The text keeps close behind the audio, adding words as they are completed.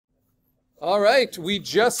All right, we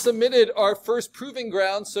just submitted our first proving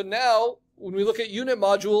ground. So now when we look at unit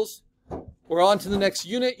modules, we're on to the next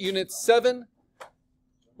unit, unit 7.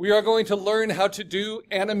 We are going to learn how to do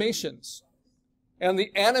animations. And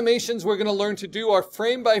the animations we're going to learn to do are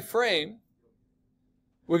frame by frame.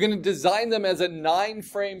 We're going to design them as a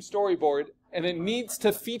 9-frame storyboard, and it needs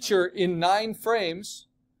to feature in 9 frames,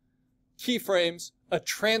 keyframes, a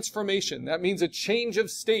transformation. That means a change of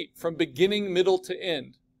state from beginning, middle to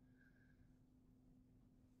end.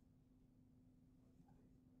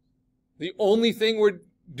 The only thing we're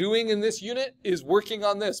doing in this unit is working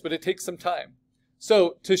on this, but it takes some time.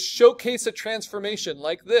 So to showcase a transformation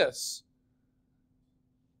like this,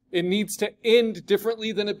 it needs to end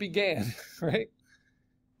differently than it began, right?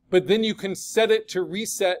 But then you can set it to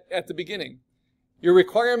reset at the beginning. Your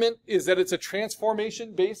requirement is that it's a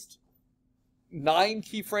transformation-based 9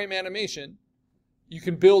 keyframe animation. You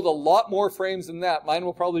can build a lot more frames than that. Mine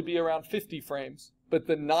will probably be around 50 frames, but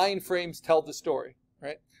the 9 frames tell the story,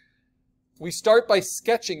 right? We start by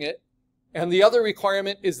sketching it, and the other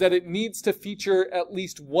requirement is that it needs to feature at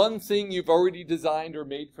least one thing you've already designed or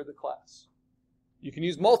made for the class. You can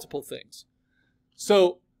use multiple things.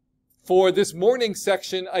 So for this morning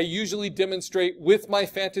section, I usually demonstrate with my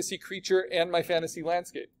fantasy creature and my fantasy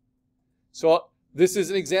landscape. So this is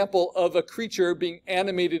an example of a creature being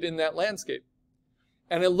animated in that landscape.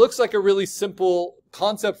 And it looks like a really simple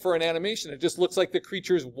concept for an animation. It just looks like the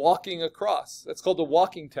creature's walking across. That's called the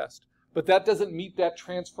walking test. But that doesn't meet that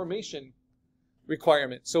transformation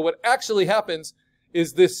requirement. So what actually happens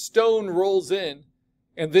is this stone rolls in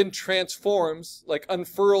and then transforms, like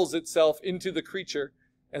unfurls itself into the creature.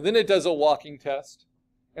 And then it does a walking test.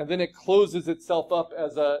 And then it closes itself up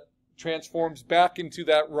as transforms back into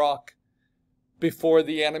that rock before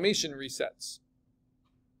the animation resets.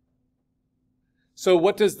 So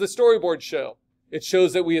what does the storyboard show? It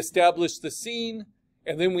shows that we establish the scene,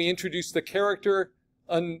 and then we introduce the character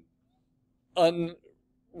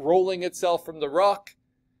unrolling itself from the rock,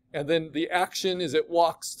 and then the action is it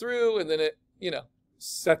walks through, and then it,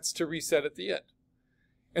 sets to reset at the end.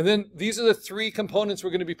 And then these are the 3 components we're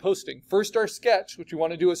going to be posting. First, our sketch, which we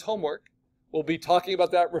want to do as homework. We'll be talking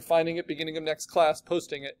about that, refining it, beginning of next class,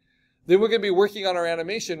 posting it. Then we're going to be working on our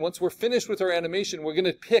animation. Once we're finished with our animation, we're going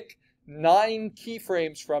to pick 9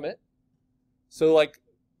 keyframes from it. So like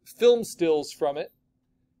film stills from it,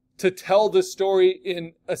 to tell the story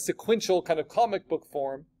in a sequential kind of comic book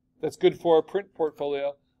form that's good for our print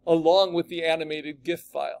portfolio, along with the animated GIF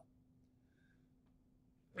file.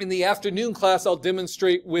 In the afternoon class, I'll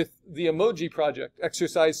demonstrate with the emoji project,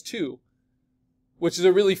 exercise 2, which is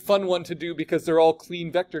a really fun one to do because they're all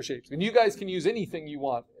clean vector shapes. And you guys can use anything you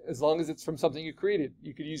want, as long as it's from something you created.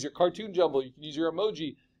 You could use your cartoon jumble, you can use your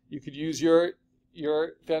emoji, you could use your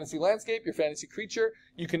fantasy landscape, your fantasy creature.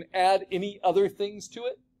 You can add any other things to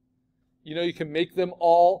it. You can make them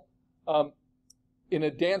all in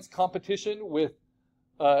a dance competition with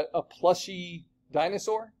a plushy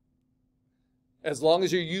dinosaur, as long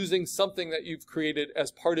as you're using something that you've created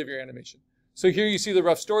as part of your animation. So here you see the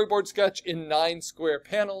rough storyboard sketch in 9 square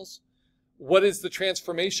panels. What is the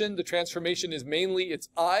transformation? The transformation is mainly its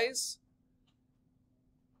eyes,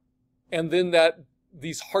 and then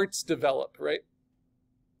these hearts develop, right?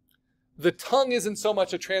 The tongue isn't so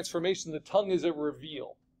much a transformation, the tongue is a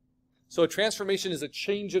reveal. So a transformation is a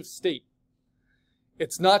change of state.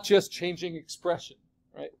 It's not just changing expression,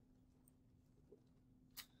 right?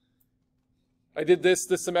 I did this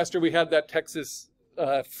semester. We had that Texas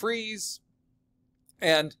freeze,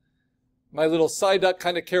 and my little Psyduck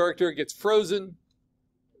kind of character gets frozen.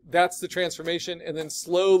 That's the transformation, and then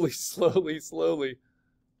slowly, slowly, slowly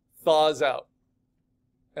thaws out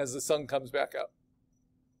as the sun comes back out.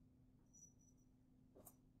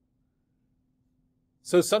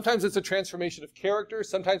 So sometimes it's a transformation of character,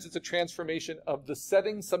 sometimes it's a transformation of the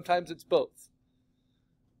setting, sometimes it's both.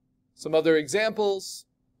 Some other examples.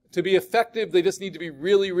 To be effective, they just need to be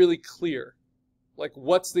really, really clear. Like,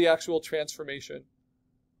 what's the actual transformation?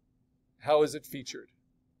 How is it featured?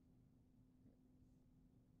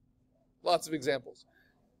 Lots of examples.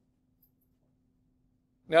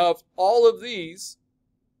 Now, of all of these,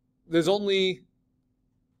 there's only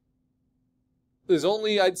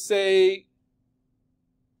I'd say,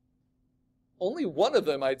 only one of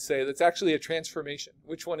them, I'd say, that's actually a transformation.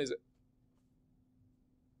 Which one is it?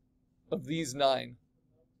 Of these 9.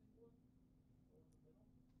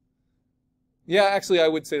 Yeah, actually, I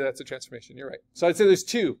would say that's a transformation. You're right. So I'd say there's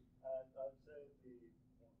 2. I'd say the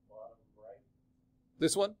bottom right.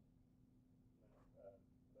 This one?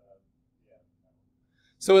 Yeah.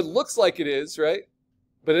 So it looks like it is, right?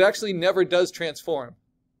 But it actually never does transform.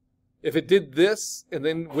 If it did this and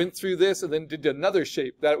then went through this and then did another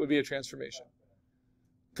shape, that would be a transformation.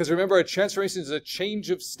 Because remember, a transformation is a change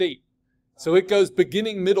of state. So it goes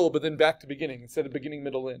beginning, middle, but then back to beginning instead of beginning,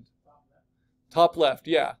 middle, end. Top left,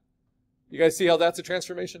 yeah. You guys see how that's a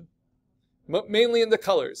transformation? Mainly in the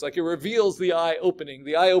colors. Like it reveals the eye opening.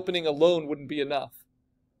 The eye opening alone wouldn't be enough.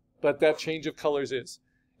 But that change of colors is.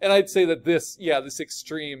 And I'd say that this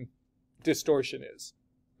extreme distortion is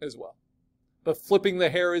as well. But flipping the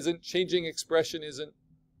hair isn't, changing expression isn't.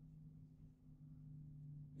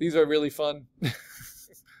 These are really fun.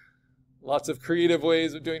 Lots of creative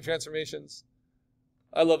ways of doing transformations.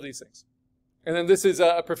 I love these things. And then this is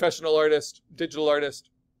a professional artist, digital artist,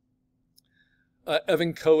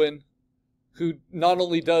 Evan Cohen, who not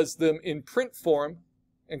only does them in print form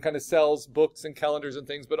and kind of sells books and calendars and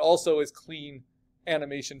things, but also as clean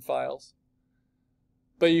animation files.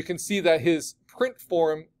 But you can see that his print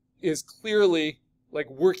form is clearly like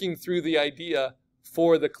working through the idea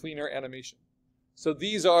for the cleaner animation. So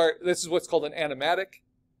this is what's called an animatic.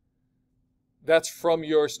 That's from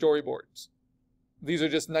your storyboards. These are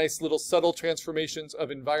just nice little subtle transformations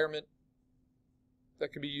of environment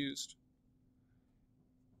that can be used.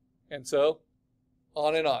 And so,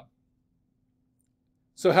 on and on.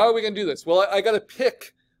 So how are we going to do this? Well, I got to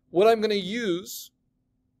pick what I'm going to use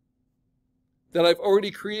that I've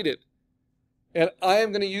already created. And I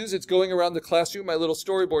am going to use, it's going around the classroom, my little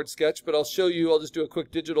storyboard sketch, but I'll show you, I'll just do a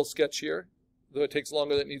quick digital sketch here, though it takes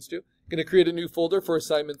longer than it needs to. I'm going to create a new folder for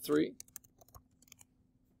assignment 3.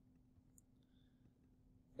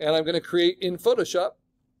 And I'm going to create in Photoshop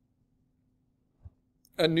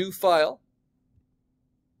a new file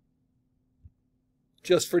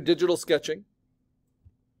just for digital sketching.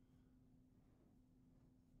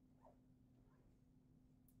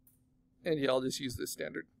 And yeah, I'll just use this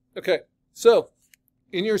standard. Okay, so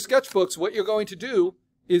in your sketchbooks, what you're going to do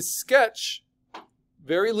is sketch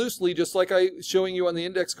very loosely, just like I was showing you on the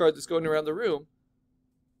index card that's going around the room.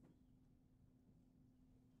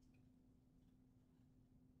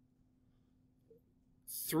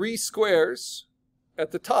 Three squares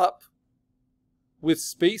at the top with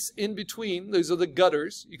space in between. Those are the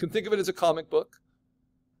gutters. You can think of it as a comic book,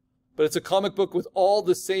 but it's a comic book with all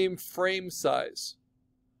the same frame size,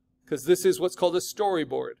 because this is what's called a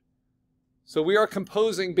storyboard. So we are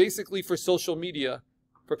composing basically for social media,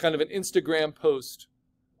 for kind of an Instagram post,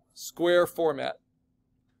 square format.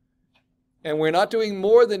 And we're not doing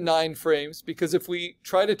more than 9 frames, because if we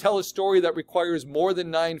try to tell a story that requires more than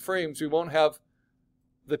 9 frames, we won't have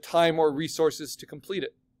the time or resources to complete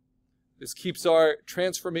it. This keeps our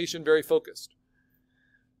transformation very focused.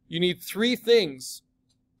 You need 3 things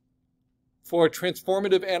for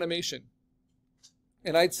transformative animation.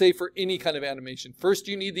 And I'd say for any kind of animation. First,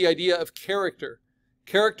 you need the idea of character.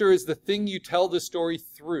 Character is the thing you tell the story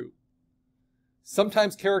through.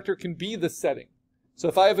 Sometimes character can be the setting. So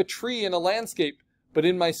if I have a tree in a landscape, but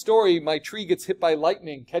in my story, my tree gets hit by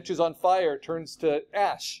lightning, catches on fire, turns to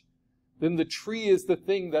ash, then the tree is the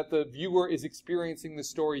thing that the viewer is experiencing the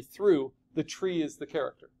story through. The tree is the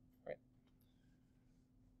character. Right?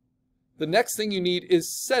 The next thing you need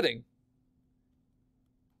is setting.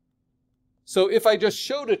 So if I just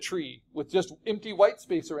showed a tree with just empty white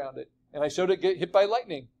space around it, and I showed it get hit by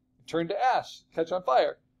lightning, turn to ash, catch on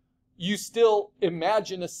fire, you still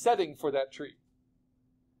imagine a setting for that tree.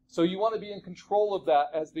 So you want to be in control of that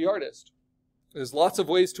as the artist. There's lots of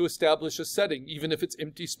ways to establish a setting, even if it's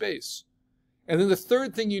empty space. And then the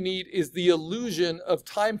third thing you need is the illusion of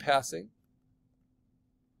time passing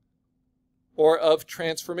or of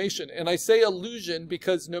transformation. And I say illusion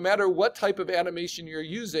because no matter what type of animation you're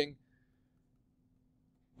using,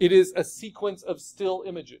 it is a sequence of still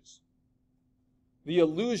images. The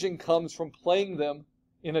illusion comes from playing them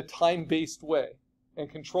in a time-based way and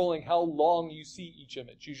controlling how long you see each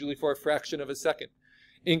image, usually for a fraction of a second.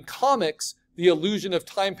 In comics, the illusion of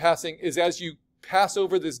time passing is as you pass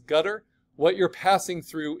over this gutter, what you're passing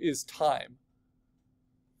through is time.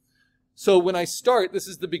 So when I start, this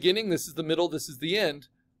is the beginning, this is the middle, this is the end.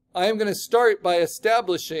 I am going to start by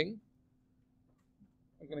establishing,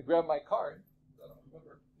 I'm going to grab my card, I don't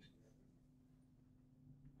remember,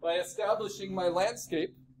 by establishing my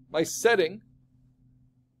landscape, my setting,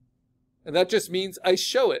 and that just means I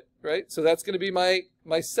show it, right? So that's going to be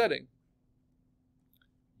my setting.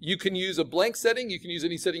 You can use a blank setting, you can use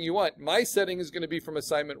any setting you want. My setting is going to be from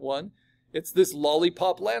assignment 1. It's this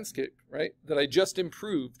lollipop landscape, right, that I just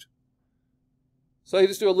improved. So I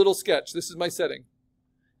just do a little sketch. This is my setting.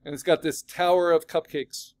 And it's got this tower of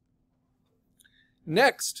cupcakes.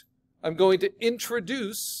 Next, I'm going to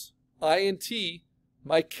introduce, INT,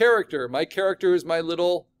 my character. My character is my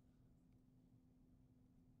little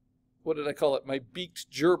what did I call it? My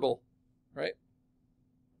beaked gerbil, right?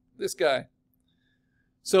 This guy.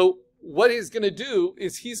 So what he's going to do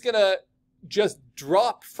is he's going to just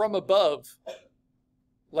drop from above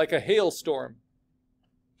like a hailstorm.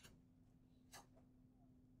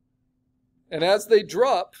 And as they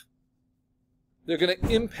drop, they're going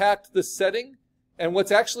to impact the setting. And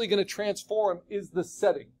what's actually going to transform is the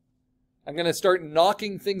setting. I'm going to start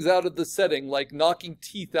knocking things out of the setting, like knocking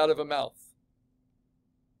teeth out of a mouth.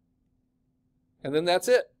 And then that's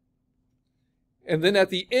it. And then at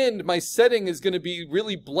the end, my setting is going to be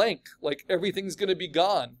really blank, like everything's going to be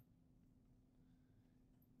gone.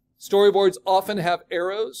 Storyboards often have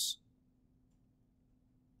arrows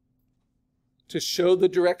to show the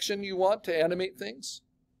direction you want to animate things.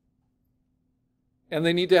 And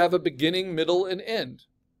they need to have a beginning, middle, and end.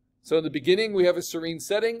 So in the beginning, we have a serene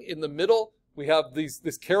setting. In the middle, we have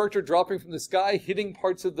this character dropping from the sky, hitting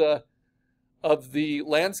parts of the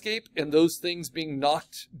landscape, and those things being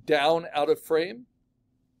knocked down out of frame.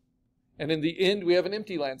 And in the end, we have an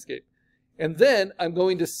empty landscape. And then I'm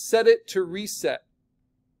going to set it to reset,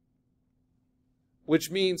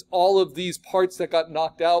 which means all of these parts that got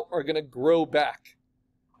knocked out are going to grow back.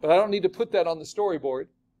 But I don't need to put that on the storyboard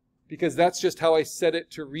because that's just how I set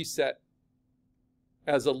it to reset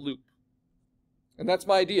as a loop. And that's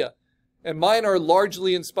my idea. And mine are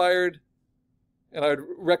largely inspired, and I would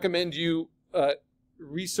recommend you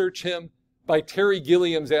research him, by Terry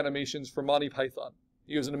Gilliam's animations for Monty Python.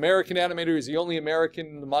 He was an American animator. He's the only American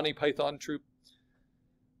in the Monty Python troupe.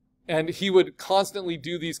 And he would constantly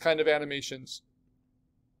do these kind of animations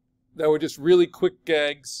that were just really quick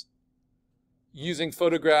gags, using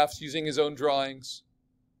photographs, using his own drawings.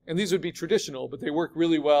 And these would be traditional, but they work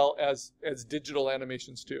really well as digital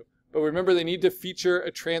animations too. But remember, they need to feature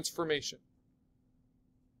a transformation.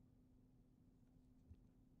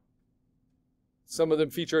 Some of them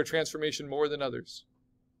feature a transformation more than others.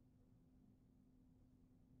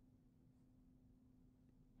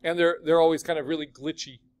 And they're always kind of really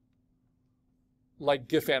glitchy, like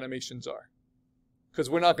GIF animations are. Because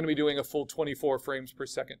we're not going to be doing a full 24 frames per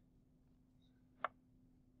second.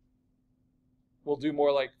 We'll do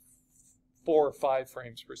more like 4 or 5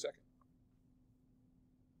 frames per second.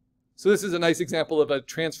 So this is a nice example of a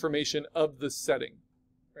transformation of the setting.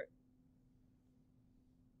 Right.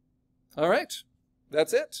 All right,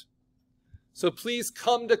 that's it. So please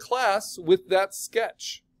come to class with that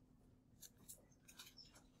sketch.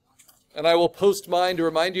 And I will post mine to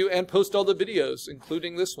remind you, and post all the videos,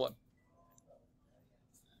 including this one.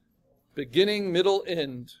 Beginning, middle,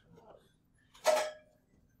 end.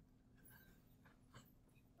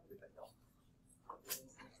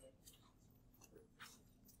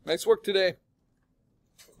 Nice work today.